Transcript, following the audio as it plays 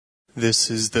This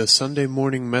is the Sunday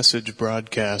morning message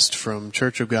broadcast from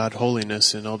Church of God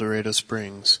Holiness in El Dorado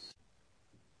Springs.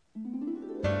 There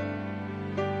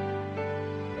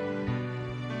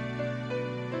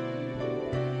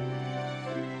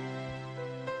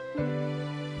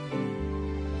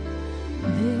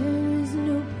is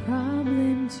no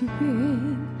problem too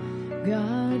big,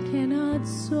 God cannot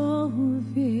solve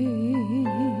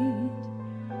it.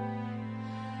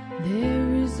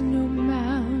 There is no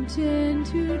mountain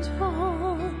too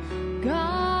tall,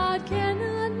 God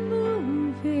cannot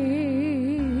move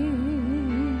it.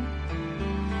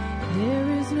 There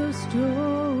is no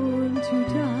storm too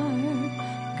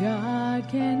dark, God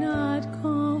cannot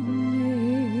calm it.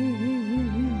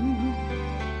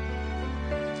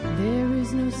 There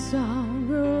is no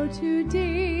sorrow too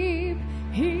deep,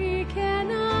 He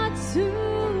cannot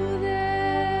soothe it.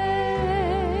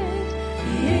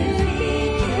 If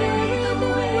He carried the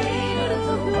weight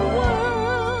of the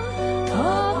world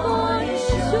upon His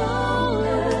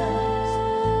shoulders,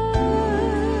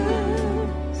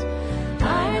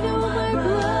 I know, my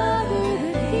brother,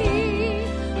 that He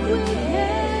will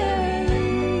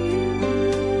carry you.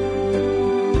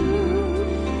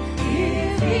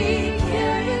 If He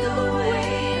carried the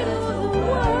weight of the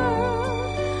world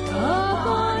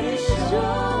upon His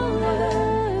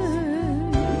shoulders,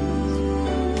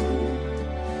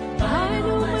 I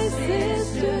know, my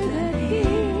sister, that He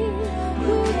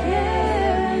will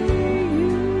carry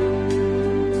you.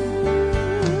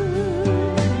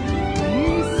 He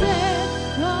said,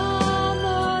 "Come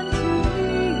unto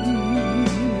me,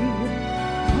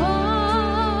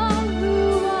 all who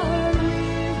are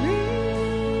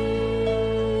weary,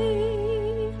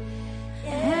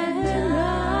 and I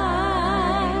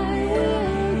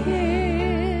will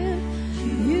give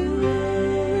you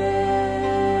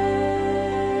rest."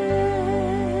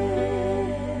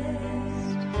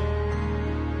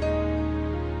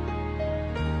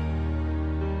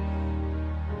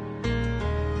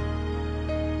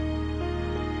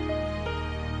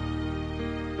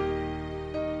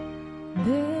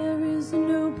 There is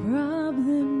no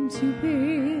problem too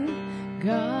big,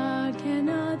 God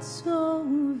cannot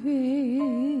solve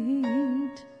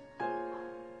it.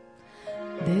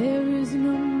 There is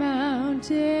no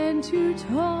mountain too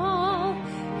tall,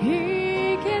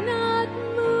 He cannot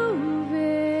move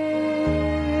it.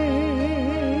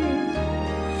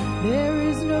 There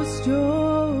is no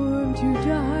storm too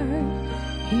dark,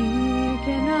 He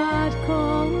cannot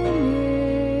calm it.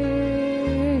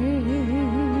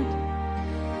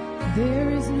 There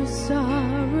is no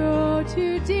sorrow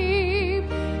too deep,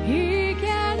 He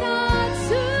cannot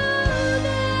soothe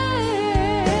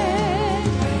it.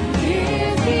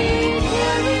 If He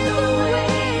carried the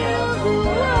weight of the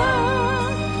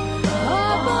world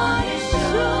upon His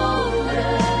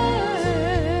shoulders,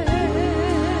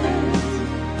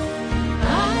 I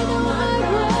know, my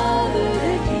brother,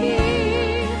 that He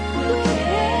will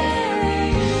carry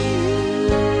you.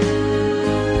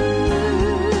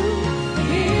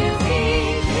 If He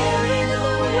carried the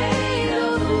weight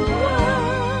of the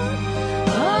world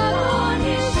upon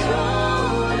His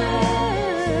shoulders,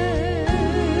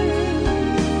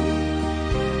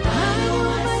 I know,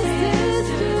 my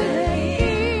sister, that He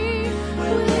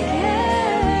will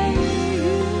carry you.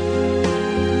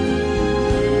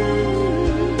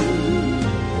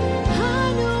 I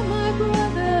know, my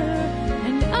brother,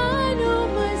 and I know,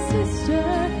 my sister,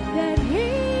 that He's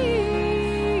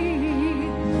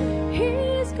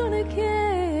gonna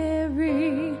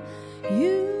carry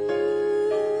you.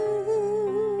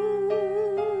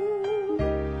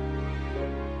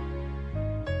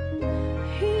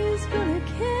 He's gonna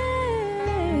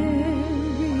carry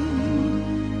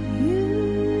you.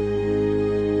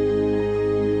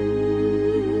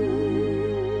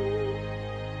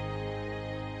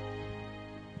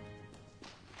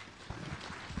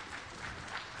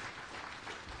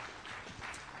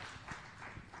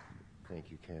 Thank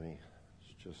you, Cammie.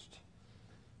 It's just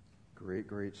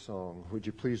great song. Would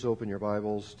you please open your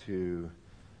Bibles to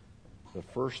the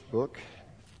first book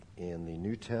in the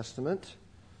New Testament,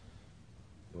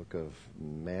 book of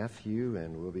Matthew,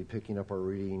 and we'll be picking up our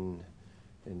reading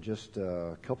in just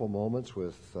a couple moments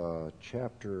with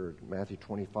chapter Matthew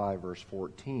 25, verse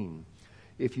 14.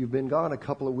 If you've been gone a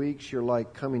couple of weeks, you're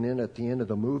like coming in at the end of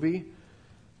the movie.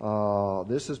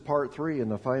 This is part 3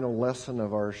 and the final lesson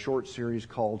of our short series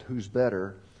called Who's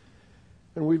Better?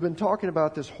 And we've been talking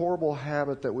about this horrible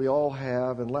habit that we all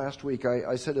have. And last week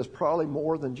I said it's probably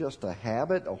more than just a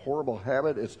habit, a horrible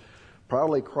habit. It's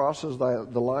probably crosses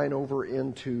the line over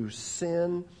into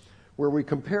sin, where we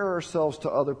compare ourselves to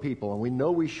other people. And we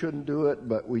know we shouldn't do it,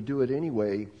 but we do it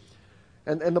anyway.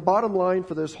 And the bottom line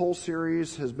for this whole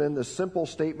series has been this simple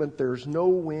statement: there's no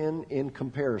win in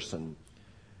comparison.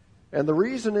 And the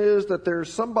reason is that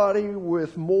there's somebody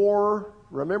with more,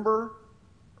 remember,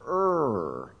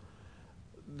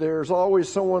 There's always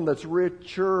someone that's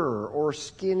richer or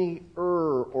skinnier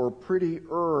or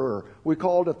prettier. We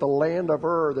called it the land of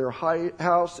Their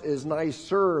house is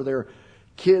nicer. Their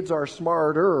kids are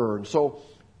smarter. And so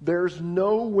there's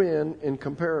no win in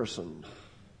comparison.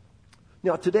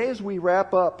 Now, today as we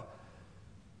wrap up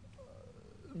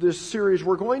this series,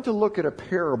 we're going to look at a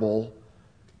parable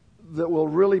that will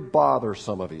really bother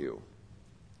some of you.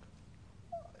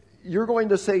 You're going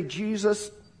to say, Jesus,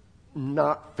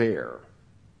 not fair.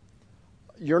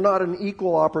 You're not an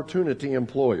equal opportunity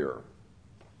employer.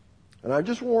 And I'm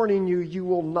just warning you, you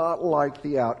will not like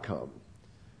the outcome.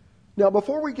 Now,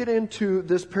 before we get into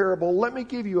this parable, let me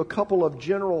give you a couple of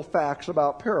general facts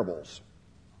about parables.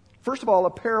 First of all,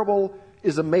 a parable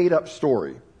is a made-up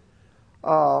story.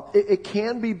 It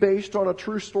can be based on a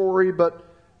true story, but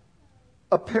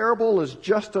a parable is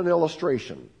just an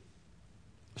illustration.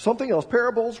 Something else,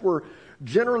 parables were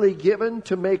generally given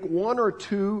to make one or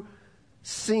two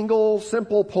single,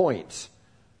 simple points.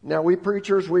 Now, we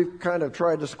preachers, we've kind of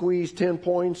tried to squeeze 10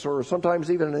 points or sometimes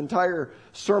even an entire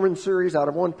sermon series out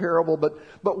of one parable. But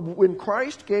when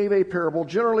Christ gave a parable,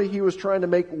 generally he was trying to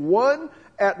make one,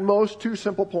 at most, two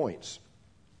simple points.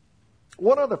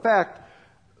 One other fact,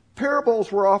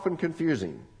 parables were often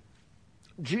confusing.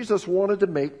 Jesus wanted to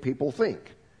make people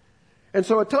think. And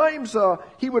so at times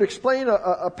he would explain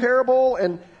a parable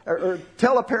or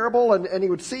tell a parable, and he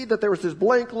would see that there was this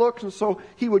blank look, and so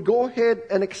he would go ahead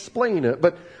and explain it.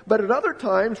 But at other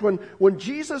times, when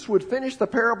Jesus would finish the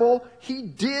parable, he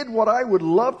did what I would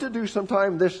love to do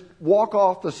sometime, this walk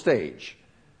off the stage.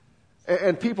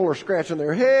 And people are scratching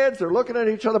their heads, they're looking at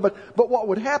each other, but what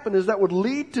would happen is that would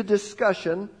lead to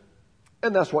discussion,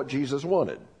 and that's what Jesus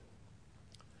wanted.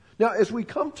 Now, as we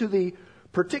come to the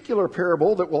particular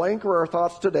parable that will anchor our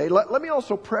thoughts today, let me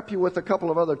also prep you with a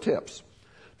couple of other tips.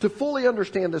 To fully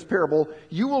understand this parable,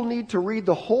 you will need to read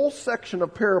the whole section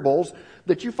of parables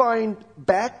that you find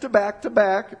back to back to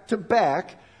back to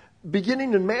back,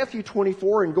 beginning in Matthew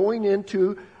 24 and going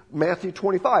into Matthew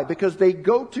 25, because they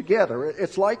go together.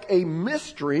 It's like a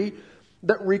mystery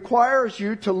that requires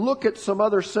you to look at some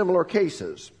other similar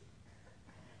cases.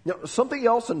 Now, something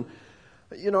else, and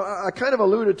I kind of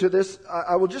alluded to this.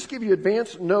 I will just give you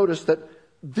advance notice that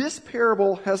this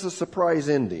parable has a surprise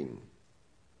ending.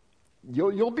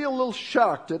 You'll be a little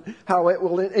shocked at how it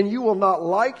will end, and you will not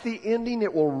like the ending.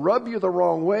 It will rub you the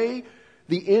wrong way.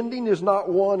 The ending is not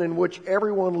one in which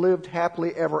everyone lived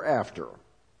happily ever after.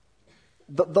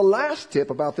 The last tip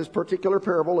about this particular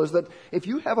parable is that if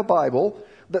you have a Bible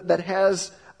that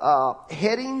has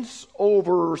headings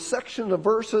over section of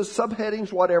verses,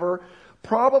 subheadings, whatever,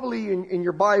 probably in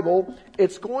your Bible,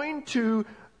 it's going to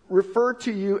refer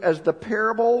to you as the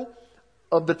parable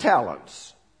of the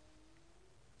talents.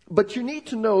 But you need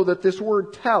to know that this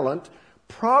word talent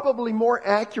probably more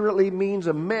accurately means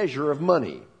a measure of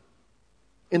money.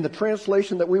 In the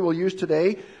translation that we will use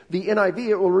today, the NIV,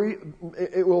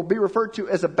 it will be referred to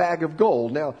as a bag of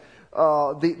gold. Now,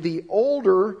 the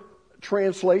older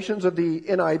translations of the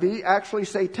NIV actually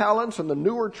say talents, and the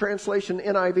newer translation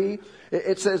NIV,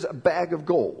 it says a bag of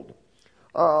gold.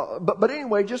 But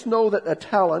anyway, just know that a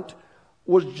talent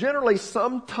was generally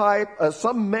some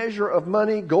measure of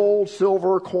money, gold,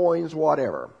 silver, coins,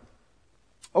 whatever.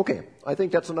 Okay, I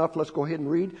think that's enough. Let's go ahead and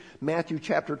read Matthew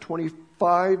chapter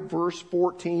 25, verse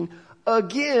 14.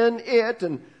 Again,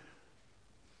 and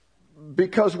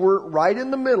because we're right in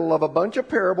the middle of a bunch of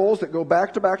parables that go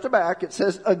back to back to back, it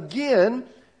says again,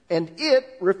 and it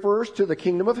refers to the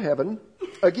kingdom of heaven.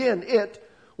 Again, it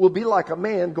will be like a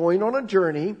man going on a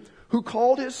journey who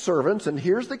called his servants, and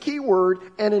here's the key word,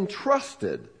 and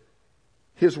entrusted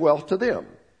his wealth to them.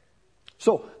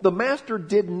 So the master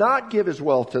did not give his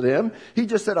wealth to them. He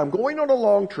just said, I'm going on a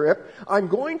long trip. I'm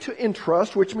going to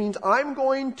entrust, which means I'm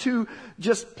going to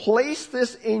just place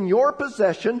this in your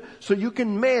possession so you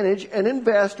can manage and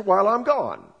invest while I'm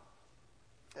gone.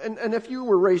 And if you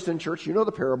were raised in church, you know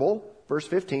the parable, verse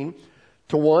 15.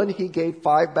 To one he gave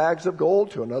 5 bags of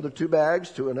gold, to another 2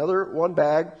 bags, to another 1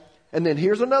 bag. And then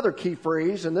here's another key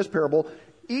phrase in this parable,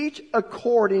 each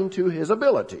according to his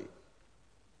ability.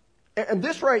 And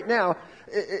this right now,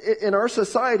 in our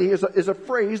society, is a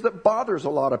phrase that bothers a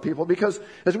lot of people because,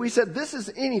 as we said, this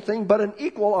is anything but an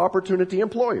equal opportunity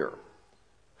employer.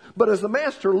 But as the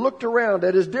master looked around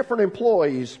at his different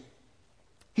employees,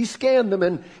 He scanned them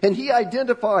and he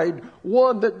identified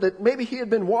one that maybe he had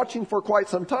been watching for quite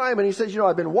some time. And he says,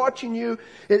 I've been watching you.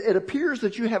 It appears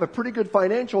that you have a pretty good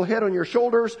financial head on your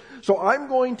shoulders. So I'm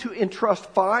going to entrust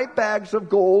 5 bags of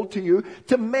gold to you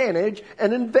to manage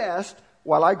and invest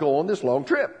while I go on this long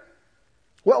trip.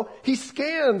 Well, he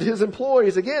scanned his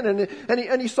employees again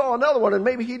and he saw another one. And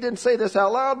maybe he didn't say this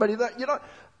out loud, but he thought,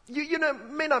 you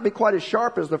may not be quite as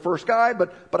sharp as the first guy,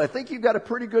 but I think you've got a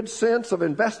pretty good sense of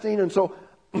investing. And so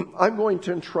I'm going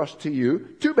to entrust to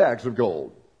you 2 bags of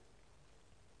gold.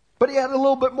 But he had a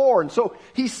little bit more. And so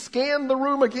he scanned the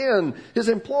room again, his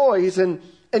employees, and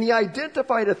he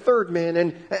identified a third man.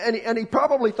 And he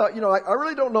probably thought, I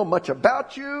really don't know much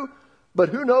about you, but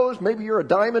who knows, maybe you're a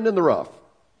diamond in the rough.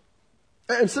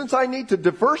 And since I need to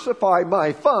diversify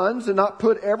my funds and not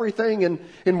put everything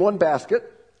in one basket,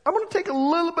 I'm going to take a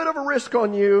little bit of a risk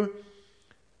on you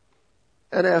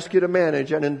and ask you to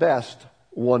manage and invest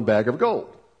 1 bag of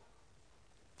gold.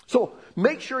 So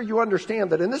make sure you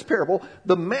understand that in this parable,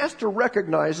 the master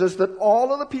recognizes that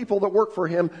all of the people that work for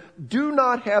him do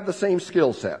not have the same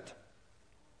skill set.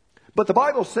 But the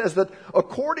Bible says that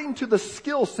according to the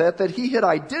skill set that he had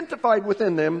identified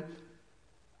within them,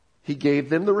 he gave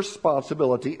them the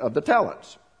responsibility of the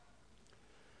talents.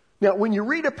 Now, when you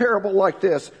read a parable like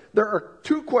this, there are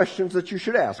 2 questions that you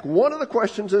should ask. One of the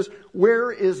questions is,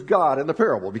 where is God in the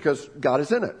parable? Because God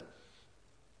is in it.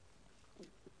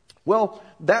 Well,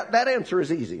 that answer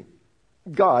is easy.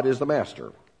 God is the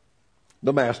master.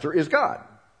 The master is God.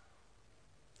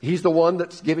 He's the one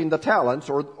that's giving the talents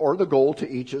or the gold to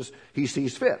each as he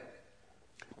sees fit.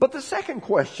 But the second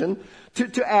question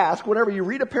to ask whenever you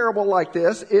read a parable like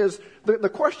this is the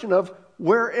question of,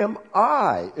 where am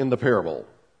I in the parable?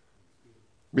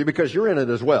 Because you're in it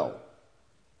as well.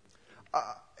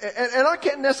 And I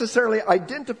can't necessarily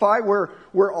identify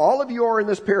where all of you are in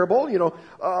this parable.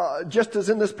 Just as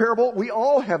in this parable, we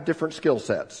all have different skill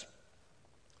sets.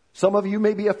 Some of you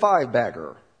may be a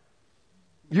 5-bagger.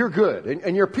 You're good.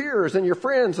 And your peers and your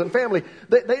friends and family,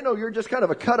 they know you're just kind of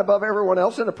a cut above everyone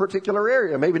else in a particular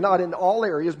area. Maybe not in all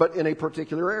areas, but in a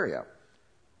particular area.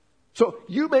 So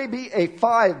you may be a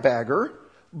 5-bagger,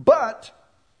 but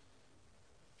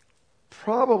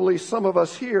probably some of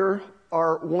us here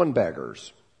are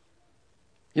 1-baggers.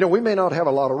 We may not have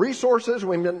a lot of resources,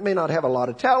 we may not have a lot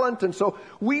of talent, and so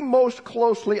we most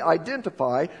closely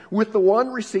identify with the one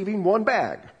receiving 1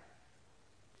 bag.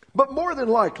 But more than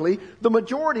likely, the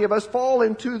majority of us fall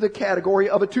into the category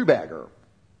of a 2-bagger.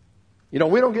 We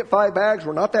don't get 5 bags,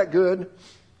 we're not that good.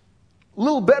 A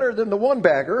little better than the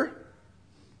 1-bagger.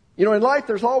 In life,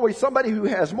 there's always somebody who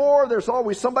has more. There's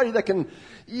always somebody that can,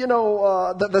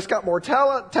 that's got more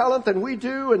talent than we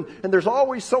do. And there's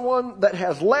always someone that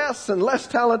has less and less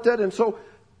talented. And so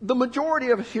the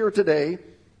majority of us here today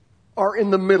are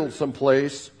in the middle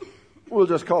someplace. We'll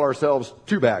just call ourselves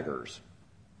 2-baggers.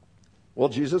 Well,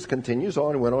 Jesus continues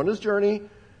on and went on his journey.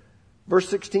 Verse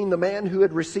 16, the man who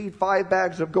had received 5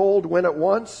 bags of gold went at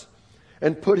once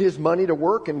and put his money to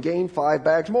work and gained 5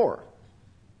 bags more.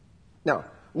 Now,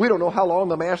 we don't know how long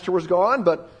the master was gone,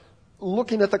 but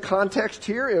looking at the context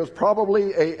here, it was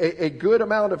probably a good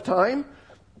amount of time.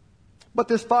 But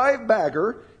this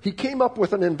 5-bagger, he came up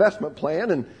with an investment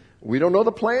plan, and we don't know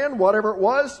the plan. Whatever it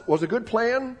was a good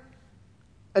plan.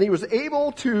 And he was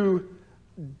able to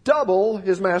double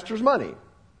his master's money.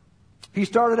 He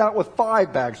started out with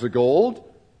 5 bags of gold,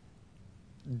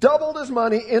 doubled his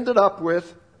money, ended up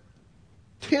with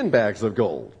 10 bags of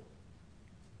gold.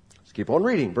 Let's keep on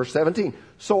reading. Verse 17.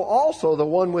 So also the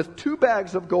one with 2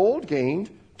 bags of gold gained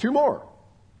 2 more.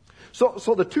 So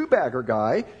the 2-bagger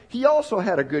guy, he also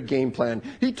had a good game plan.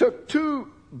 He took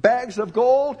 2 bags of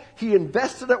gold, he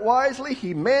invested it wisely,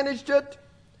 he managed it,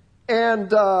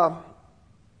 and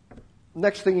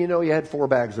next thing you know, he had 4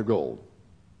 bags of gold.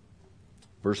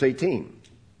 Verse 18.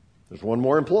 There's one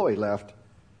more employee left.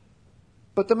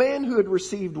 But the man who had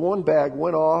received 1 bag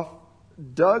went off,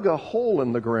 dug a hole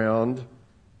in the ground,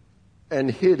 and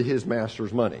hid his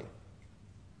master's money.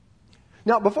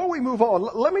 Now, before we move on,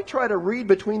 let me try to read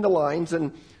between the lines,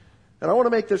 and I want to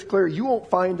make this clear. You won't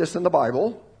find this in the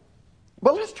Bible,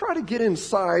 but let's try to get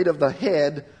inside of the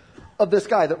head of this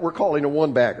guy that we're calling a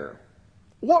 1-bagger.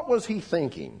 What was he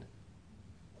thinking?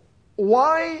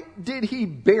 Why did he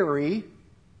bury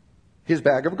his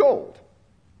bag of gold?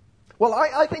 Well,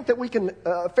 I think that we can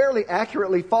fairly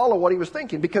accurately follow what he was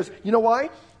thinking, because you know why?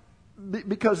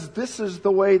 Because this is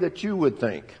the way that you would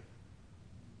think.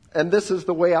 And this is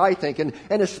the way I think. And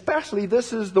especially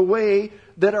this is the way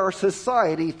that our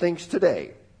society thinks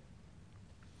today.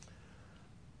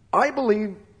 I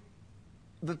believe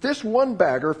that this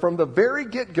 1-bagger, from the very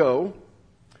get-go,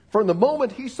 from the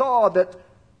moment he saw that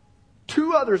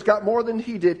 2 others got more than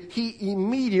he did, he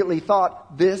immediately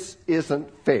thought, this isn't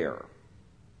fair.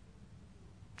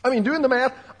 I mean, doing the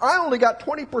math, I only got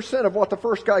 20% of what the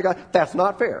first guy got. That's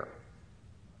not fair.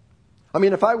 I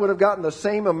mean, if I would have gotten the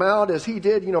same amount as he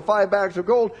did, 5 bags of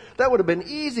gold, that would have been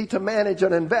easy to manage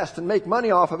and invest and make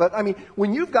money off of it. I mean,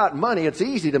 when you've got money, it's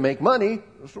easy to make money.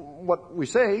 That's what we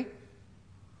say.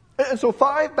 And so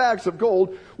 5 bags of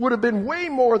gold would have been way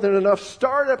more than enough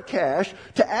startup cash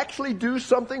to actually do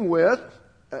something with.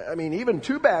 I mean, even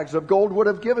 2 bags of gold would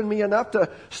have given me enough to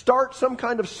start some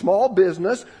kind of small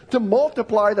business to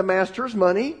multiply the master's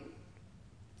money.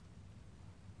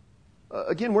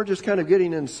 Again, we're just kind of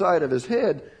getting inside of his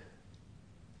head.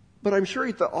 But I'm sure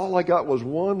he thought, all I got was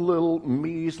one little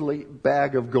measly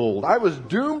bag of gold. I was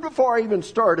doomed before I even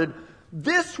started.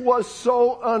 This was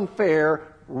so unfair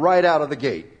right out of the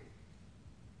gate.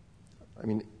 I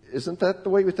mean, isn't that the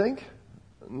way we think?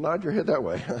 Nod your head that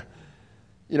way.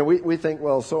 We think,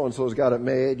 well, so-and-so's got it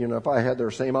made. If I had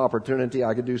their same opportunity,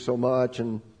 I could do so much.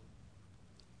 And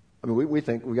I mean, we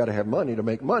think we got to have money to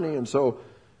make money. And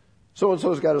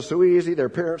so-and-so's got it so easy. Their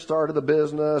parents started the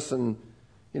business and,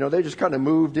 they just kind of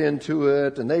moved into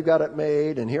it and they've got it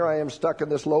made. And here I am stuck in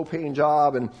this low-paying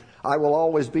job and I will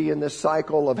always be in this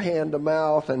cycle of hand to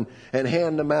mouth and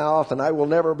hand to mouth. And I will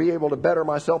never be able to better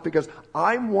myself because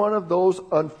I'm one of those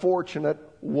unfortunate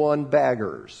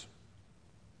one-baggers.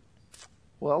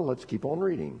 Well, let's keep on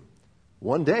reading.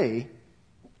 One day,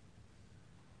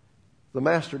 the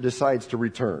master decides to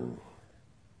return.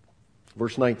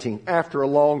 Verse 19, after a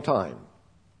long time.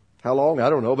 How long? I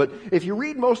don't know. But if you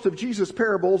read most of Jesus'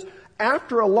 parables,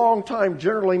 after a long time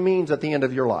generally means at the end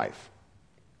of your life.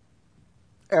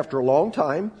 After a long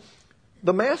time,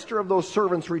 the master of those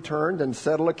servants returned and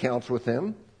settled accounts with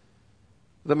them.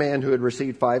 The man who had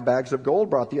received 5 bags of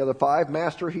gold brought the other 5.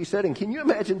 Master, he said, and can you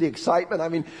imagine the excitement? I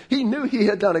mean, he knew he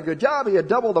had done a good job. He had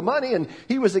doubled the money, and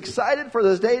he was excited for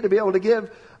this day to be able to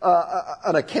give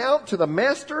an account to the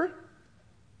master.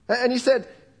 And he said,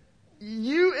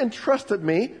 you entrusted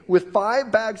me with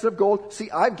 5 bags of gold. See,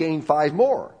 I've gained 5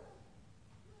 more.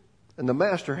 And the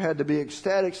master had to be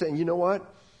ecstatic, saying, you know what?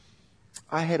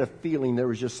 I had a feeling there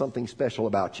was just something special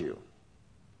about you.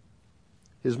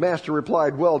 His master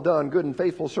replied, well done, good and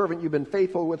faithful servant. You've been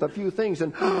faithful with a few things.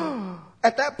 And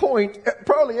at that point,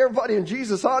 probably everybody in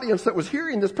Jesus' audience that was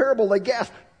hearing this parable, they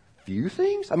gasped, few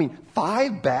things? I mean,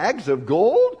 5 bags of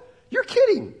gold? You're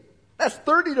kidding. That's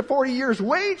 30 to 40 years'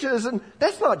 wages, and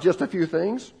that's not just a few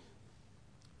things.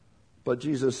 But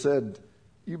Jesus said,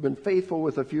 you've been faithful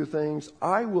with a few things.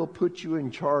 I will put you in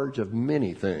charge of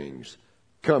many things.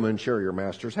 Come and share your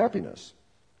master's happiness.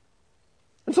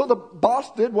 And so the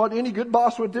boss did what any good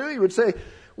boss would do. He would say,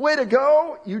 way to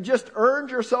go. You just earned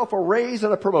yourself a raise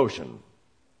and a promotion.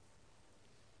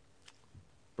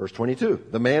 Verse 22,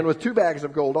 the man with 2 bags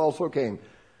of gold also came.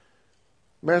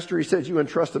 Master, he said, you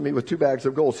entrusted me with 2 bags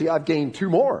of gold. See, I've gained 2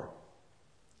 more.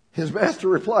 His master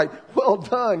replied, well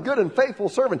done, good and faithful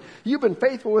servant. You've been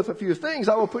faithful with a few things.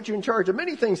 I will put you in charge of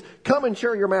many things. Come and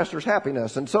share your master's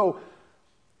happiness. And so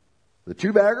the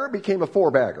 2-bagger became a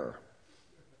 4-bagger.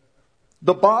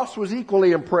 The boss was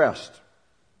equally impressed.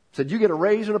 Said, you get a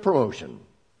raise and a promotion.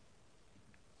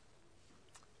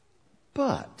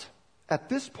 But at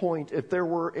this point, if there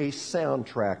were a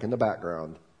soundtrack in the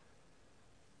background,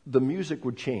 the music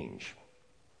would change.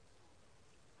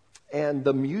 And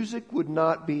the music would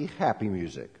not be happy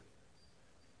music.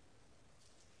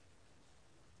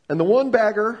 And the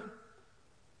 1-bagger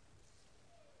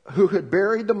who had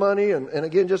buried the money, and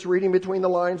again, just reading between the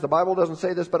lines, the Bible doesn't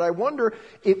say this, but I wonder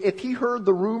if he heard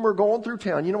the rumor going through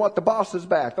town, you know what, the boss is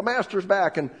back, the master's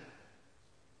back, and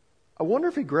I wonder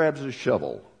if he grabs his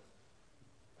shovel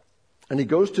and he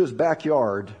goes to his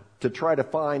backyard to try to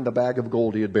find the bag of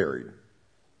gold he had buried.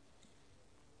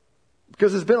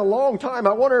 Because it's been a long time.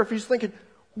 I wonder if he's thinking,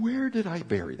 where did I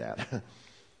bury that?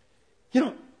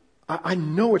 I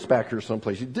know it's back here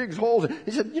someplace. He digs holes.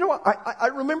 He said, you know what? I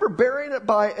remember burying it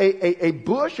by a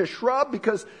bush, a shrub,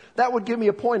 because that would give me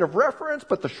a point of reference,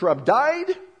 but the shrub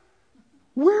died.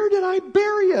 Where did I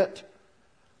bury it?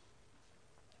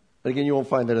 And again, you won't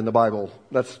find that in the Bible.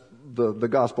 That's the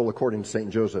gospel according to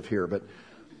St. Joseph here. But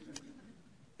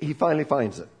he finally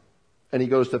finds it. And he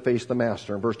goes to face the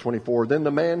master. In verse 24, then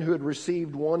the man who had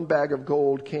received 1 bag of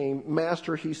gold came.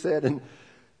 Master, he said, and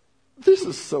this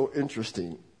is so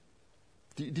interesting.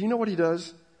 Do you know what he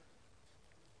does?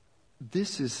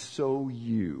 This is so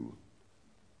you.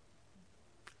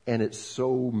 And it's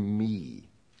so me.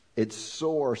 It's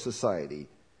so our society.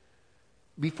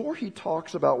 Before he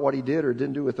talks about what he did or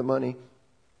didn't do with the money,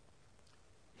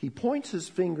 he points his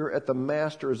finger at the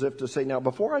master as if to say, now,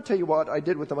 before I tell you what I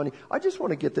did with the money, I just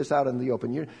want to get this out in the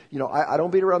open. You know, I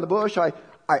don't beat around the bush.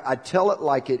 I tell it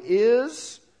like it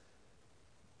is.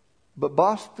 But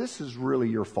boss, this is really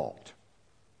your fault.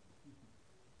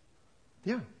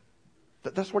 Yeah,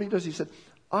 that's what he does. He said,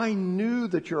 I knew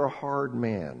that you're a hard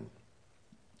man,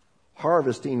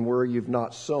 harvesting where you've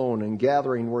not sown and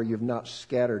gathering where you've not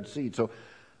scattered seed. So,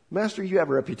 master, you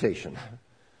have a reputation.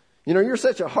 You know, you're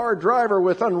such a hard driver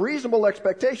with unreasonable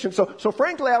expectations. So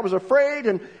frankly, I was afraid,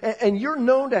 and you're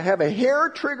known to have a hair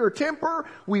trigger temper.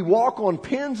 We walk on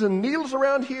pins and needles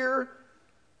around here.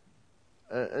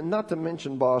 And not to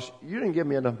mention, boss, you didn't give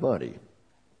me enough money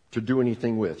to do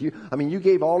anything with. You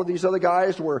gave all of these other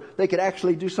guys where they could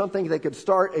actually do something. They could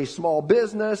start a small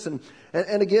business. And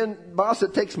again, boss,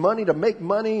 it takes money to make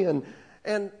money.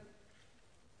 And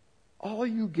all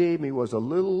you gave me was a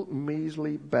little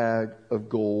measly bag of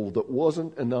gold that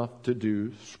wasn't enough to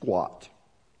do squat.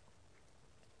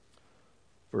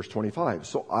 Verse 25,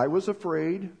 so I was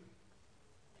afraid,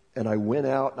 and I went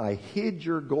out and I hid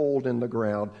your gold in the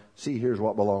ground. See, here's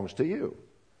what belongs to you.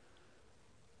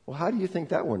 Well, how do you think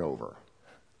that went over?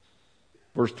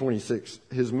 Verse 26,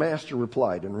 his master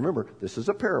replied, and remember, this is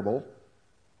a parable,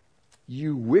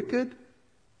 you wicked,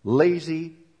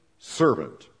 lazy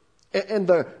servant. And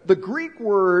the Greek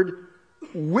word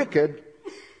wicked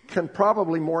can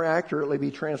probably more accurately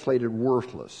be translated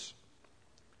worthless.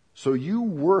 So you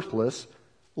worthless,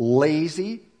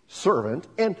 lazy servant.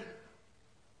 And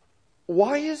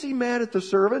why is he mad at the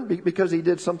servant? Because he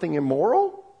did something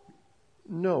immoral?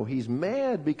 No, he's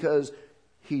mad because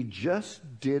he just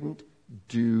didn't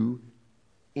do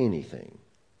anything.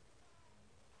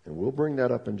 And we'll bring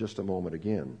that up in just a moment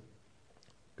again.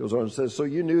 Goes on and says, so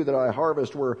you knew that I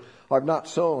harvest where I've not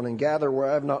sown and gather where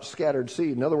I have not scattered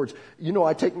seed. In other words, you know,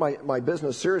 I take my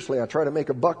business seriously. I try to make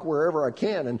a buck wherever I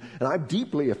can. And I'm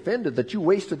deeply offended that you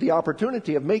wasted the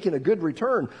opportunity of making a good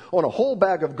return on a whole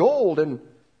bag of gold. And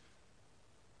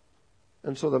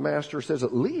so the master says,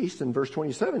 at least in verse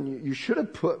 27, you should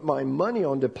have put my money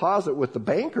on deposit with the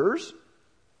bankers.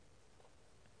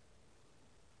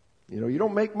 You know, you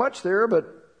don't make much there,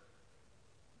 but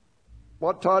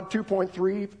what, Todd,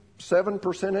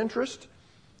 2.37% interest?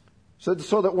 So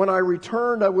that when I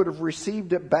returned, I would have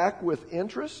received it back with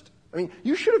interest? I mean,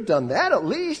 you should have done that at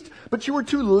least, but you were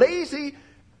too lazy.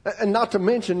 And not to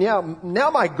mention,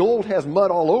 now my gold has mud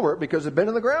all over it because it's been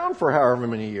in the ground for however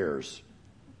many years.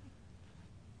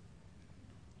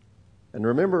 And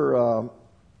remember,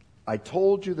 I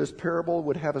told you this parable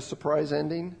would have a surprise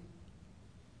ending.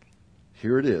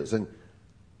 Here it is.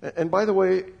 And by the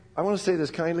way, I want to say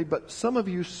this kindly, but some of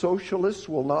you socialists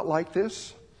will not like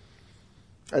this.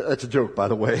 That's a joke, by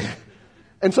the way.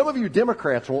 And some of you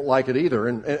Democrats won't like it either,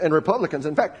 and Republicans.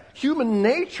 In fact, human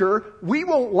nature, we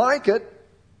won't like it.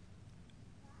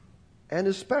 And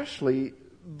especially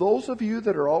those of you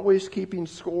that are always keeping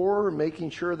score,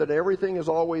 making sure that everything is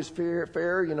always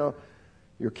fair, you know,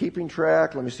 you're keeping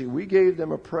track. Let me see, we gave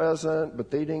them a present, but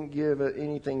they didn't give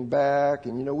anything back.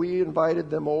 And, you know, we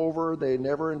invited them over. They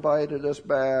never invited us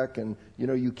back. And, you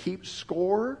know, you keep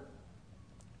score.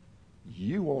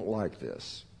 You won't like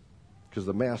this. Because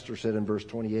the master said in verse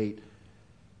 28,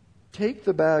 take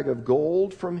the bag of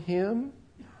gold from him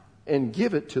and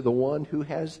give it to the one who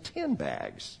has 10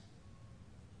 bags.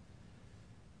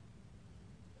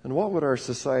 And what would our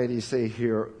society say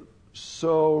here?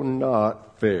 So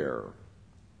not fair.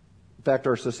 In fact,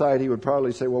 our society would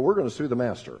probably say, well, we're going to sue the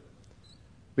master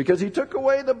because he took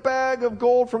away the bag of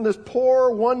gold from this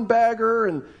poor one bagger,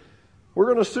 and we're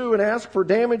going to sue and ask for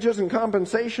damages and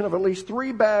compensation of at least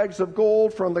 3 bags of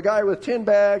gold from the guy with 10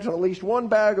 bags and at least 1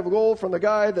 bag of gold from the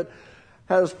guy that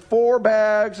has 4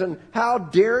 bags. And how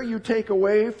dare you take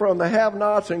away from the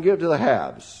have-nots and give to the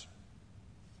haves?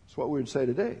 That's what we would say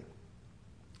today.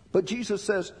 But Jesus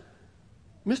says,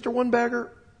 Mr. One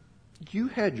Bagger, you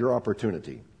had your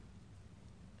opportunity.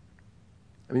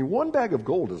 I mean, 1 bag of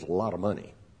gold is a lot of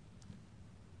money.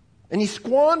 And he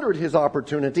squandered his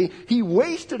opportunity. He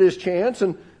wasted his chance.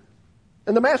 And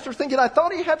the master's thinking, I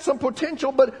thought he had some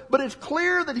potential, but it's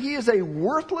clear that he is a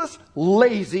worthless,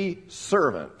 lazy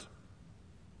servant.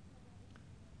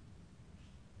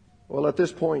 Well, at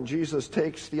this point, Jesus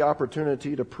takes the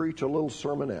opportunity to preach a little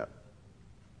sermonette.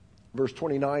 Verse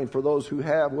 29, for those who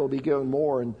have will be given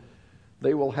more, and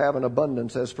they will have an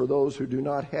abundance. As for those who do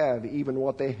not have, even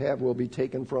what they have will be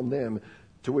taken from them.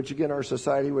 To which again our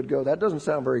society would go, that doesn't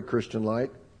sound very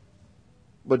Christian-like.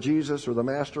 But Jesus, or the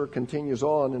master, continues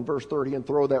on in verse 30, and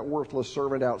throw that worthless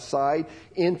servant outside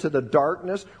into the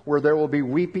darkness where there will be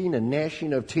weeping and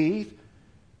gnashing of teeth.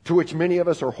 To which many of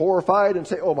us are horrified and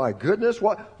say, oh my goodness,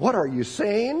 what are you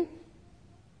saying?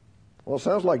 Well, it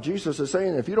sounds like Jesus is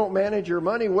saying, if you don't manage your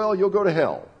money well, you'll go to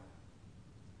hell.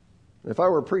 If I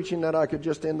were preaching that, I could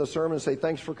just end the sermon and say,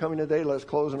 thanks for coming today. Let's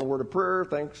close in a word of prayer.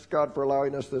 Thanks, God, for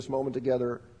allowing us this moment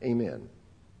together. Amen.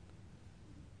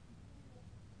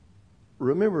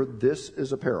 Remember, this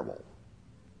is a parable.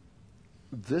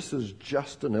 This is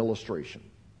just an illustration.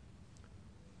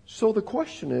 So the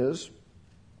question is,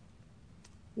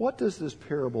 what does this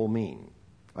parable mean?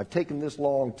 I've taken this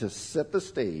long to set the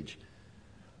stage.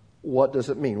 What does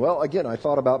it mean? Well, again, I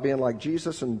thought about being like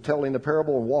Jesus and telling the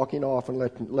parable and walking off and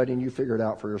letting you figure it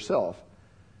out for yourself.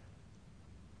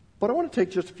 But I want to take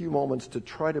just a few moments to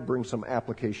try to bring some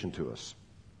application to us.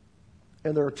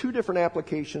 And there are two different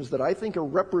applications that I think are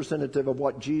representative of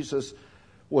what Jesus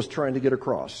was trying to get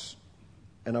across.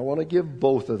 And I want to give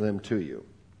both of them to you.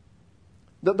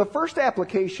 The first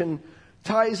application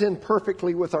ties in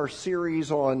perfectly with our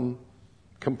series on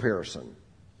comparison.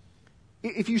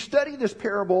 If you study this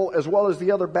parable as well as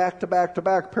the other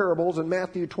back-to-back-to-back parables in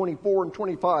Matthew 24 and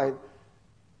 25,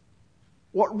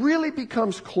 what really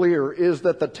becomes clear is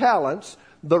that the talents,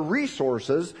 the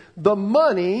resources, the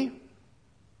money,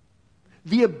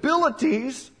 the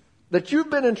abilities that you've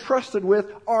been entrusted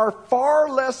with are far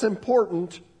less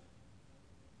important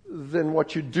than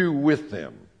what you do with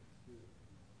them.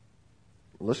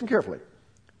 Listen carefully.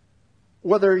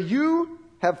 Whether you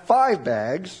have 5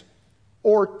 bags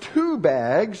or 2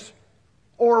 bags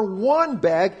or 1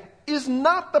 bag is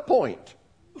not the point.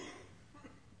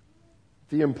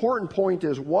 The important point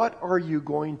is, what are you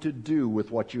going to do with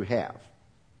what you have?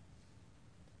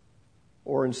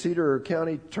 Or in Cedar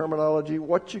County terminology,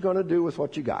 what you going to do with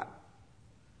what you got?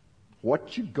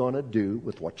 What you going to do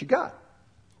with what you got?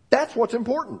 That's what's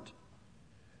important.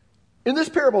 In this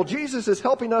parable, Jesus is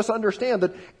helping us understand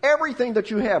that everything that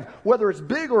you have, whether it's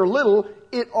big or little,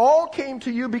 it all came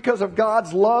to you because of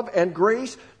God's love and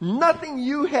grace. Nothing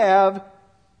you have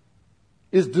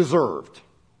is deserved.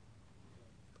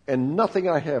 And nothing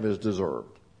I have is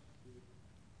deserved.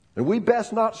 And we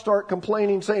best not start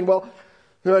complaining, saying, well,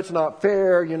 no, it's not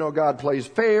fair. You know, God plays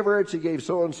favorites. He gave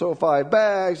so-and-so 5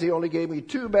 bags. He only gave me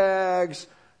 2 bags.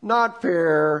 Not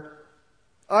fair.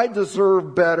 I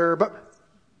deserve better.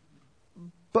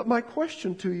 But my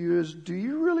question to you is, do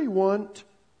you really want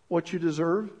what you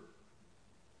deserve?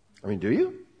 I mean, do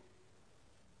you?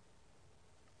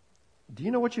 Do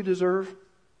you know what you deserve?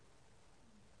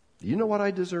 Do you know what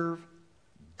I deserve?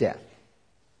 Death.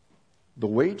 The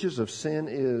wages of sin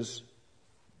is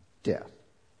death.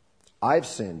 I've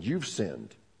sinned. You've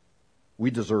sinned.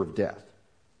 We deserve death.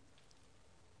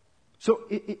 So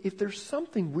if there's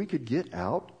something we could get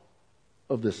out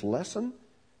of this lesson,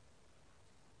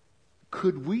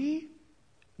 could we,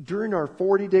 during our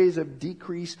 40 days of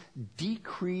decrease,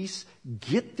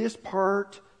 get this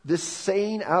part, this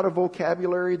saying out of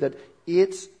vocabulary that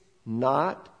it's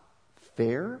not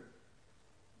fair?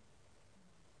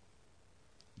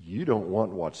 You don't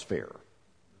want what's fair.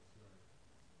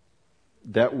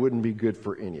 That wouldn't be good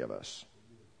for any of us.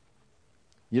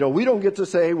 You know, we don't get to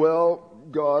say, well,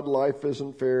 God, life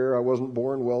isn't fair. I wasn't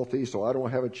born wealthy, so I don't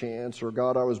have a chance. Or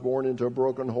God, I was born into a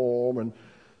broken home, and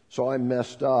so I'm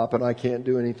messed up, and I can't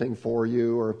do anything for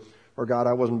you. Or God,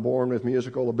 I wasn't born with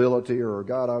musical ability. Or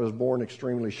God, I was born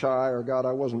extremely shy. Or God,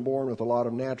 I wasn't born with a lot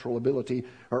of natural ability.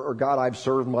 Or God, I've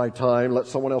served my time. Let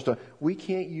someone else do it. We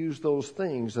can't use those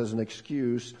things as an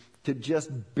excuse to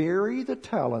just bury the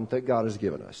talent that God has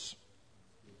given us.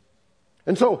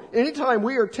 And so anytime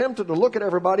we are tempted to look at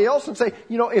everybody else and say,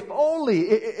 you know, if only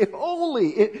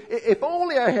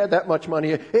I had that much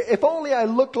money, if only I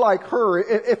looked like her,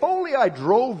 if only I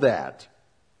drove that,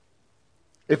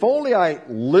 if only I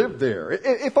lived there,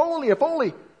 if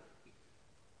only.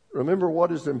 Remember,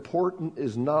 what is important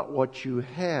is not what you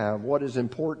have. What is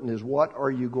important is, what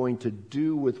are you going to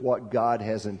do with what God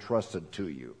has entrusted to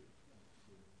you?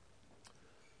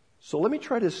 So let me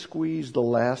try to squeeze the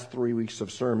last 3 weeks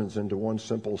of sermons into one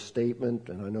simple statement.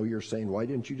 And I know you're saying, why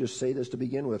didn't you just say this to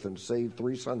begin with and save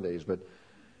 3 Sundays? But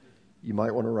you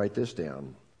might want to write this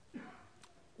down.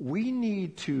 We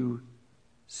need to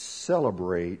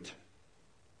celebrate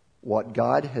what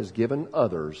God has given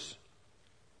others,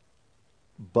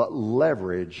 but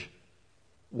leverage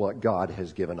what God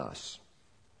has given us.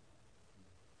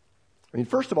 I mean,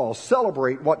 first of all,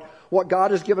 celebrate what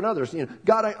God has given others. You know,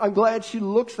 God, I'm glad she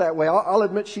looks that way. I'll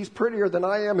admit she's prettier than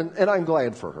I am, and I'm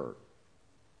glad for her.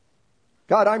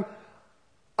 God,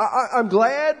 I'm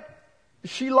glad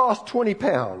she lost 20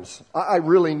 pounds. I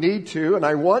really need to, and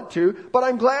I want to, but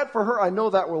I'm glad for her. I know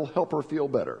that will help her feel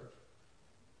better.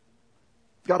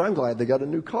 God, I'm glad they got a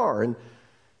new car, and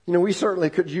You know, we certainly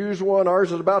could use one.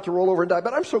 Ours is about to roll over and die.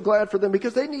 But I'm so glad for them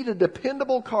because they need a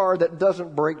dependable car that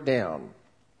doesn't break down.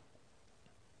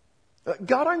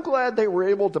 God, I'm glad they were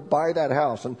able to buy that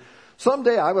house. And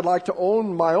someday I would like to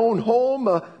own my own home,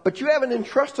 but you haven't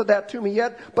entrusted that to me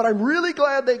yet. But I'm really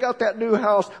glad they got that new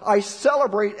house. I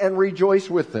celebrate and rejoice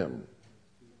with them.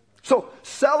 So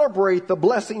celebrate the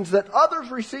blessings that others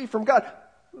receive from God.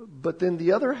 But then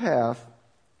the other half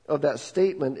of that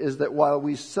statement is that while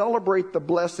we celebrate the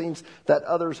blessings that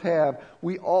others have,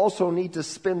 we also need to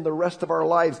spend the rest of our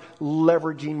lives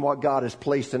leveraging what God has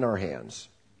placed in our hands.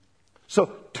 So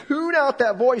tune out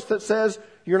that voice that says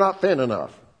you're not thin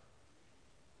enough.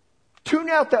 Tune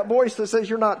out that voice that says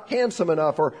you're not handsome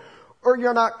enough, or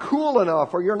you're not cool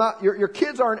enough, or your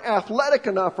kids aren't athletic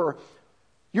enough, or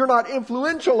you're not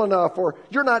influential enough, or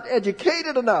you're not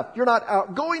educated enough, you're not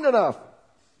outgoing enough.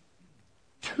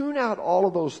 Tune out all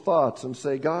of those thoughts and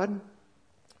say, God,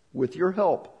 with your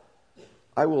help,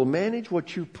 I will manage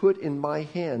what you put in my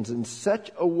hands in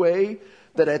such a way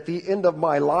that at the end of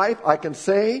my life I can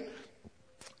say,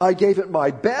 I gave it my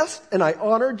best and I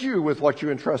honored you with what you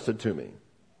entrusted to me.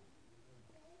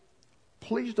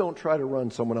 Please don't try to run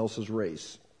someone else's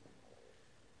race.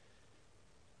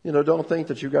 You know, don't think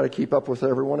that you've got to keep up with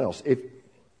everyone else.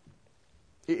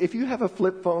 If you have a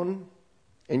flip phone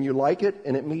and you like it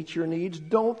and it meets your needs,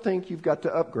 don't think you've got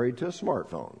to upgrade to a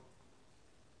smartphone.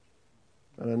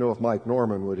 And I know if Mike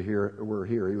Norman were here,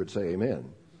 he would say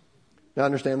amen. Now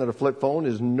understand that a flip phone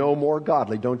is no more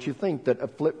godly. Don't you think that a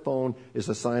flip phone is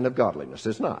a sign of godliness?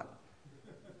 It's not.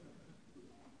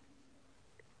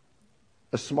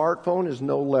 A smartphone is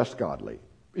no less godly.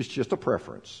 It's just a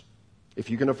preference. If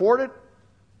you can afford it,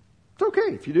 it's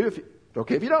okay. If you do, it's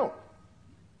okay if you don't.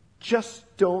 Just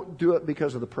don't do it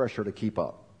because of the pressure to keep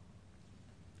up.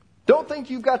 Don't think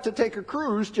you've got to take a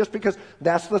cruise just because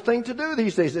that's the thing to do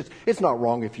these days. It's not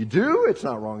wrong if you do. It's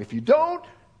not wrong if you don't.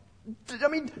 I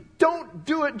mean, don't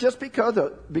do it just because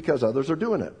others are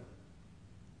doing it.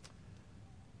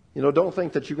 You know, don't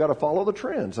think that you've got to follow the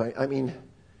trends. I mean,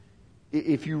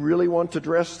 if you really want to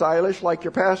dress stylish like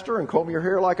your pastor and comb your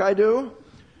hair like I do,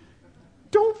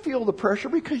 don't feel the pressure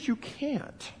because you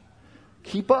can't.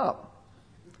 Keep up.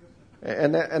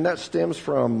 And that stems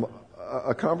from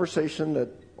a conversation that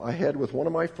I had with one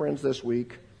of my friends this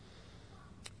week.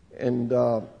 And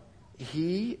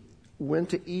he went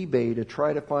to eBay to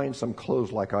try to find some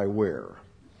clothes like I wear.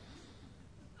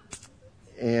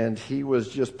 And he was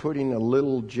just putting a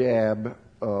little jab,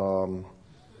 and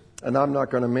I'm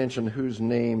not going to mention whose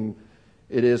name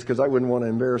it is because I wouldn't want to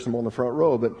embarrass him on the front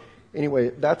row. But anyway,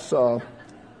 that's...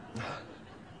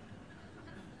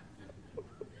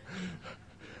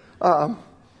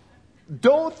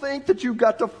 don't think that you've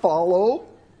got to follow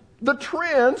the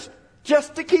trends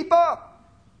just to keep up.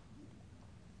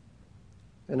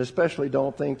 And especially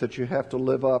don't think that you have to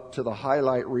live up to the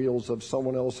highlight reels of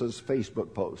someone else's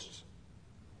Facebook posts.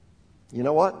 You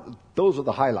know what? Those are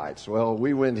the highlights. Well,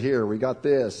 we went here, we got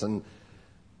this. And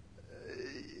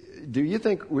do you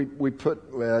think we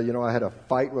put, well, you know, I had a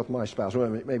fight with my spouse. Well,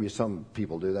 maybe some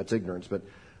people do. That's ignorance. But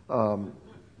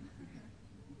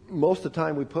most of the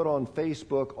time we put on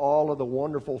Facebook all of the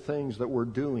wonderful things that we're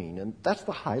doing. And that's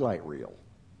the highlight reel.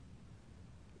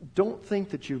 Don't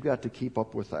think that you've got to keep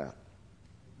up with that.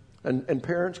 And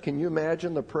parents, can you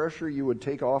imagine the pressure you would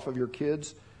take off of your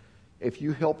kids if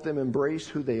you help them embrace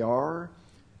who they are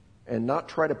and not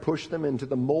try to push them into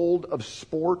the mold of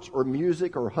sports or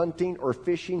music or hunting or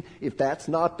fishing if that's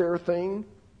not their thing,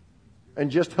 and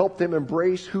just help them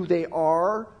embrace who they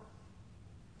are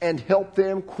and help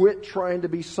them quit trying to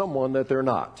be someone that they're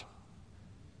not?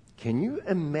 Can you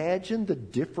imagine the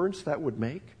difference that would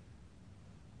make?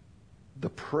 The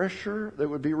pressure that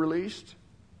would be released?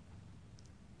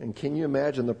 And can you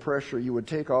imagine the pressure you would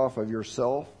take off of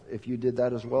yourself if you did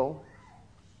that as well?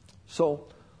 So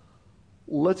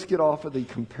let's get off of the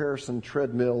comparison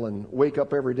treadmill and wake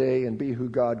up every day and be who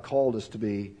God called us to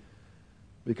be,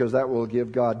 because that will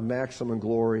give God maximum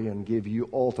glory and give you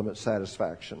ultimate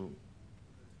satisfaction.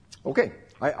 Okay,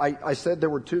 I said there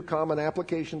were two common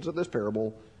applications of this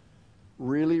parable.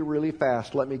 Really, really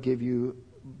fast, let me give you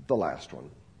the last one.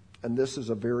 And this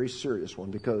is a very serious one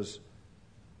because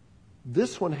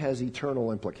this one has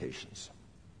eternal implications.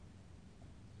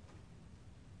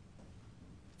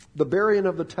 The burying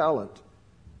of the talent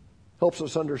helps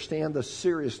us understand the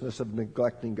seriousness of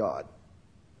neglecting God.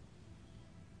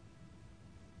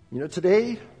 You know,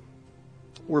 today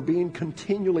we're being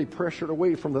continually pressured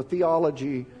away from the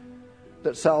theology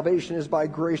that salvation is by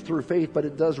grace through faith, but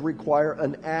it does require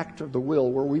an act of the will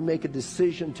where we make a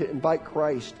decision to invite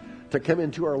Christ to come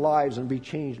into our lives and be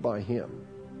changed by Him.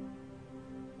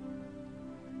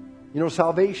 You know,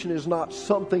 salvation is not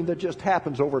something that just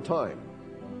happens over time.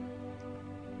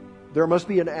 There must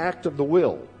be an act of the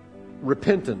will,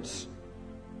 repentance,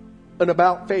 an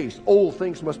about face. Old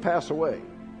things must pass away.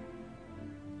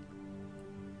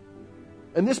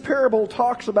 And this parable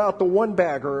talks about the one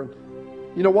bagger.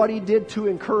 You know, what he did to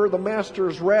incur the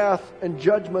master's wrath and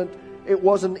judgment, it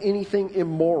wasn't anything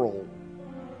immoral.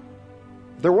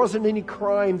 There wasn't any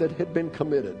crime that had been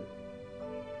committed.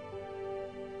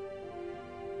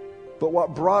 But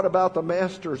what brought about the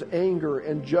master's anger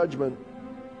and judgment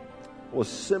was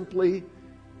simply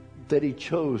that he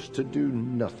chose to do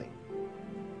nothing.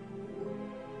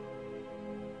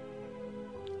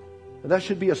 And that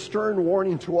should be a stern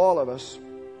warning to all of us.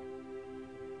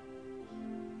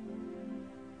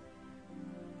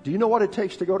 Do you know what it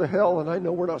takes to go to hell? And I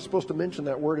know we're not supposed to mention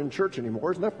that word in church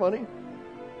anymore. Isn't that funny?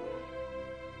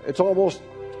 It's almost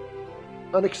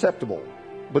unacceptable.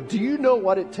 But do you know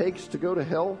what it takes to go to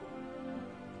hell?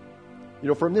 You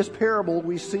know, from this parable,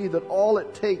 we see that all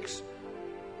it takes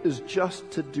is just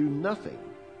to do nothing.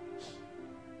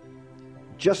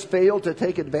 Just fail to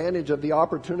take advantage of the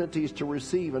opportunities to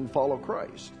receive and follow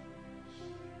Christ.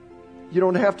 You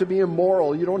don't have to be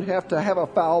immoral. You don't have to have a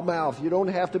foul mouth. You don't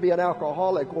have to be an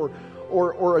alcoholic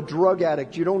or a drug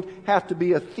addict. You don't have to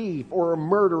be a thief or a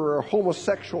murderer or a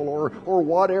homosexual or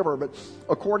whatever. But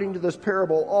according to this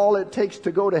parable, all it takes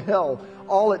to go to hell,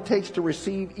 all it takes to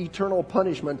receive eternal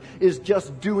punishment is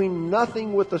just doing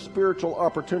nothing with the spiritual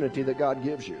opportunity that God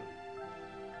gives you.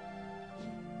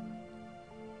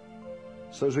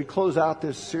 So as we close out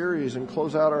this series and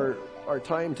close out our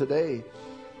time today,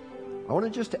 I want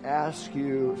to just ask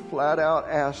you, flat out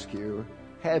ask you,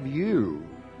 have you,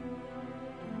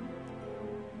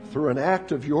 through an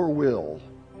act of your will,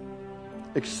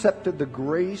 accepted the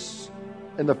grace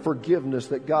and the forgiveness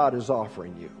that God is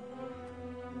offering you?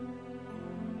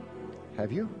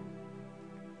 Have you?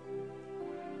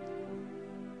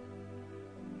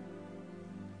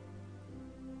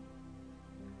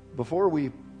 Before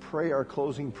we pray our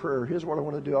closing prayer, here's what I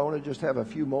want to do. I want to just have a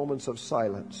few moments of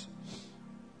silence.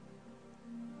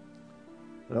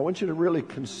 And I want you to really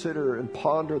consider and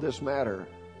ponder this matter.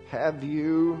 Have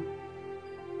you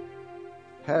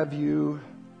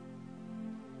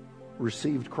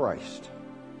received Christ?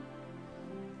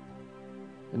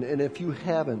 And if you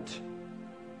haven't,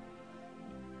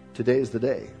 today is the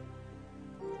day.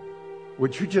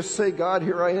 Would you just say, God,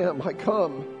 here I am. I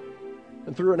come.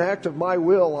 And through an act of my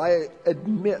will, I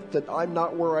admit that I'm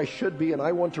not where I should be, and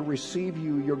I want to receive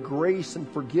you, your grace and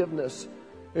forgiveness.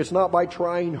 It's not by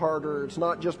trying harder. It's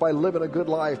not just by living a good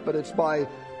life, but it's by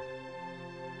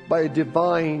a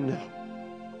divine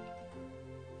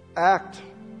act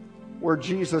where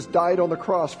Jesus died on the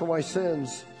cross for my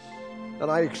sins. And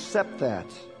I accept that,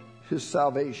 His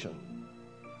salvation.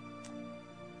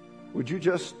 Would you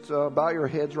just bow your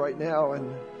heads right now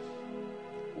and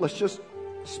let's just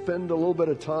spend a little bit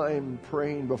of time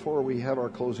praying before we have our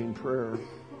closing prayer.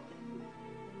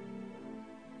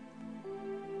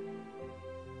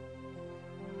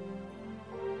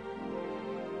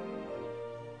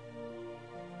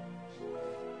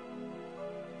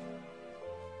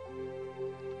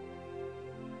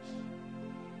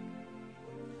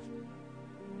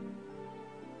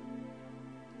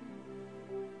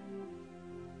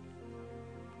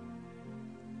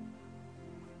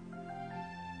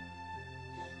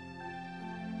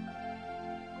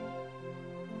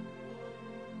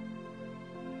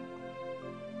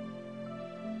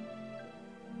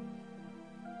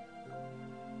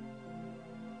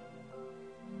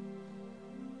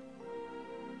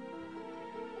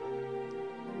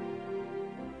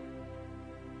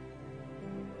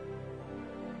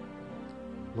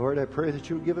 Lord, I pray that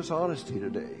you would give us honesty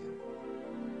today.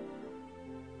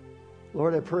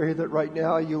 Lord, I pray that right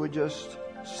now you would just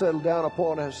settle down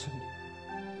upon us.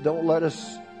 And don't let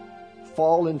us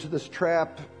fall into this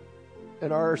trap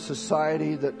in our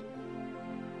society that,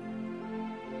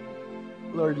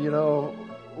 Lord, you know,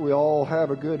 we all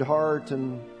have a good heart,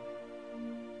 and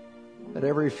at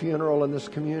every funeral in this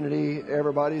community,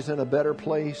 everybody's in a better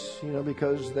place, you know,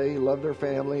 because they love their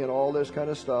family and all this kind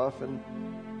of stuff.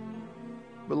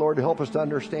 But Lord, help us to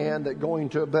understand that going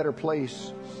to a better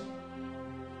place,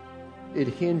 it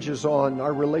hinges on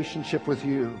our relationship with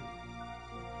you.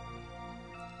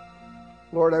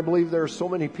 Lord, I believe there are so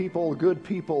many people, good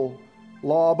people,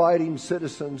 law-abiding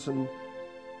citizens, and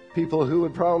people who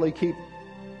would probably keep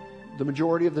the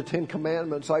majority of the 10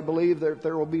 Commandments. I believe that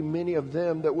there will be many of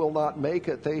them that will not make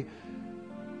it.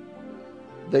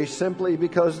 They simply,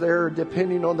 because they're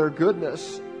depending on their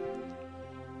goodness.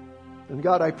 And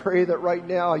God, I pray that right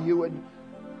now you would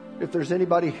If there's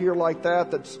anybody here like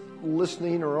that that's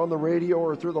listening or on the radio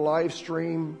or through the live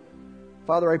stream,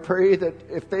 Father, I pray that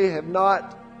if they have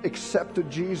not accepted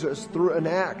Jesus through an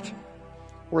act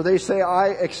where they say, I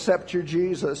accept you,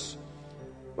 Jesus,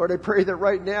 Lord, I pray that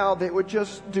right now they would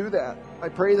just do that. I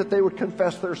pray that they would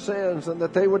confess their sins and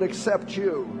that they would accept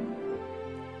you.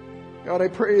 God, I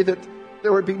pray that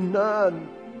there would be none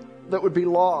that would be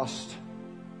lost.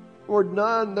 Lord,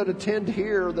 none that attend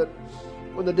here, that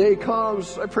when the day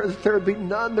comes, I pray that there would be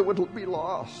none that would be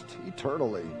lost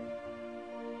eternally.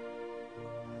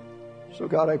 So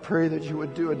God, I pray that you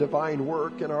would do a divine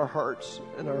work in our hearts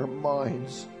and our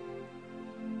minds.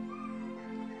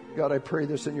 God, I pray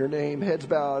this in your name. Heads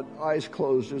bowed, eyes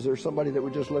closed. Is there somebody that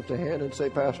would just lift a hand and say,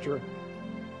 Pastor,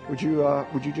 would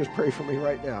you just pray for me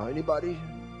right now? Anybody?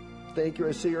 Thank you.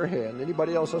 I see your hand.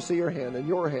 Anybody else? I see your hand and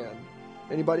your hand.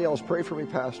 Anybody else? Pray for me,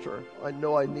 Pastor. I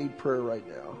know I need prayer right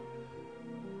now.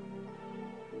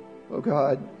 Oh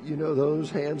God, you know those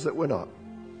hands that went up.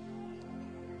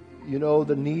 You know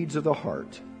the needs of the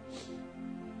heart.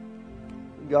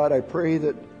 God, I pray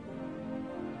that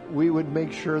we would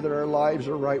make sure that our lives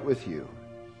are right with you.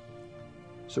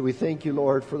 So we thank you,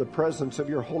 Lord, for the presence of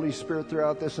your Holy Spirit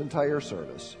throughout this entire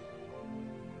service.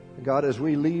 God, as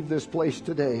we leave this place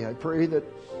today, I pray that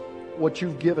what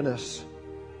you've given us,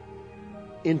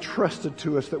 entrusted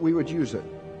to us, that we would use it.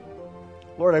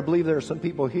 Lord, I believe there are some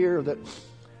people here that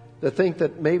think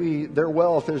that maybe their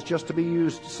wealth is just to be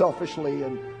used selfishly.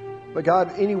 But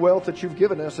God, any wealth that you've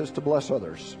given us is to bless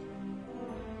others.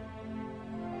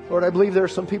 Lord, I believe there are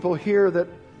some people here that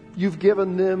you've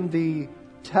given them the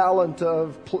talent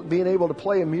of being able to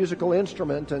play a musical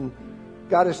instrument. And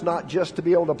God, it's not just to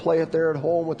be able to play it there at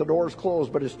home with the doors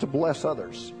closed, but it's to bless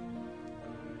others.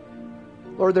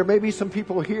 Lord, there may be some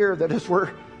people here that as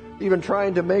we're even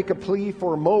trying to make a plea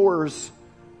for mowers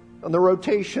on the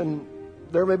rotation,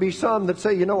 there may be some that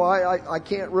say, I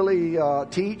can't really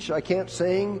teach, I can't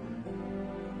sing,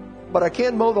 but I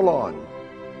can mow the lawn.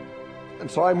 And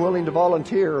so I'm willing to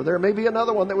volunteer. There may be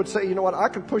another one that would say, I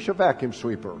could push a vacuum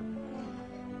sweeper.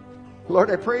 Lord,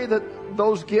 I pray that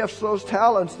those gifts, those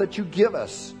talents that you give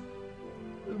us,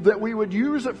 that we would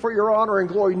use it for your honor and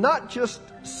glory, not just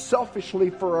selfishly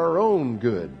for our own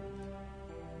good.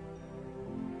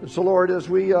 And so, Lord, as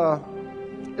we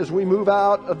move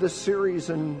out of this series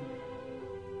and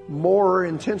more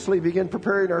intensely begin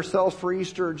preparing ourselves for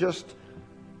Easter, just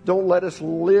don't let us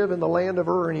live in the land of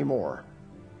Ur anymore.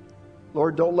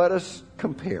 Lord, don't let us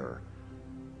compare.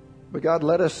 But God,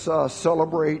 let us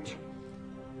celebrate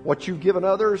what you've given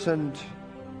others, and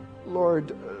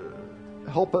Lord,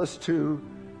 help us to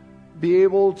be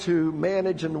able to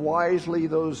manage and wisely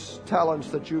those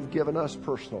talents that you've given us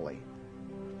personally.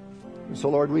 And so,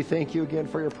 Lord, we thank you again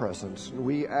for your presence. And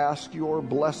we ask your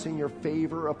blessing, your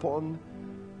favor upon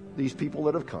these people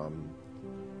that have come.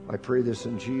 I pray this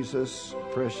in Jesus'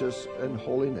 precious and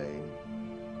holy name.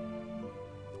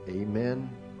 Amen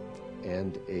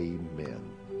and amen.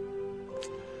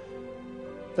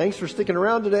 Thanks for sticking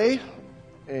around today,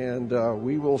 and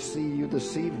we will see you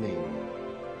this evening.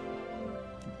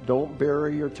 Don't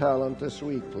bury your talent this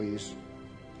week, please.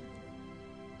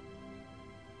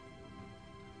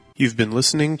 You've been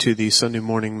listening to the Sunday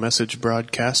morning message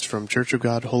broadcast from Church of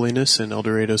God Holiness in El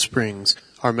Dorado Springs.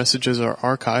 Our messages are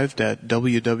archived at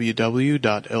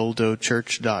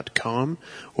www.eldochurch.com,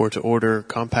 or to order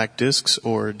compact discs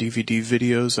or DVD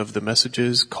videos of the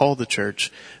messages, call the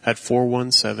church at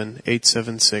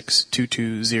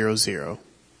 417-876-2200.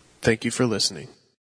 Thank you for listening.